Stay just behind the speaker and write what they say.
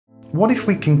What if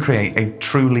we can create a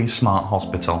truly smart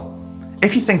hospital?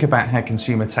 If you think about how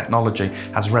consumer technology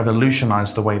has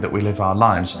revolutionized the way that we live our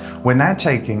lives, we're now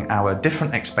taking our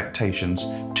different expectations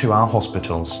to our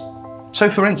hospitals. So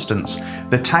for instance,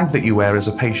 the tag that you wear as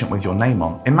a patient with your name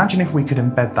on, imagine if we could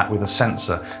embed that with a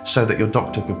sensor so that your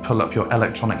doctor could pull up your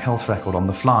electronic health record on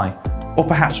the fly. Or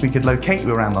perhaps we could locate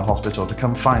you around the hospital to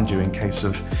come find you in case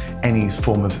of any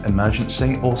form of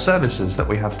emergency or services that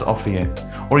we have to offer you.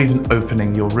 Or even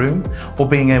opening your room, or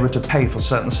being able to pay for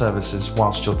certain services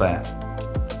whilst you're there.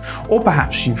 Or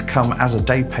perhaps you've come as a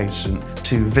day patient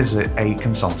to visit a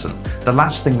consultant. The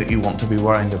last thing that you want to be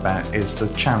worrying about is the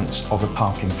chance of a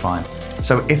parking fine.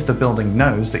 So if the building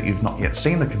knows that you've not yet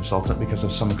seen the consultant because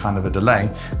of some kind of a delay,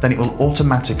 then it will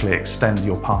automatically extend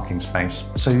your parking space,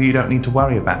 so you don't need to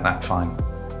worry about that fine.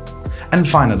 And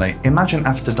finally, imagine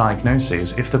after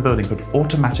diagnoses if the building could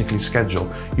automatically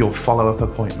schedule your follow-up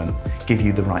appointment, give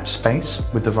you the right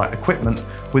space, with the right equipment,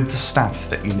 with the staff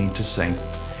that you need to see.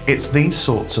 It's these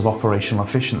sorts of operational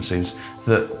efficiencies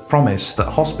that promise that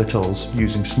hospitals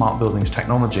using smart buildings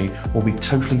technology will be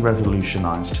totally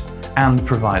revolutionised and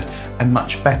provide a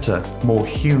much better, more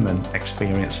human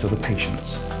experience for the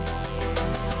patients.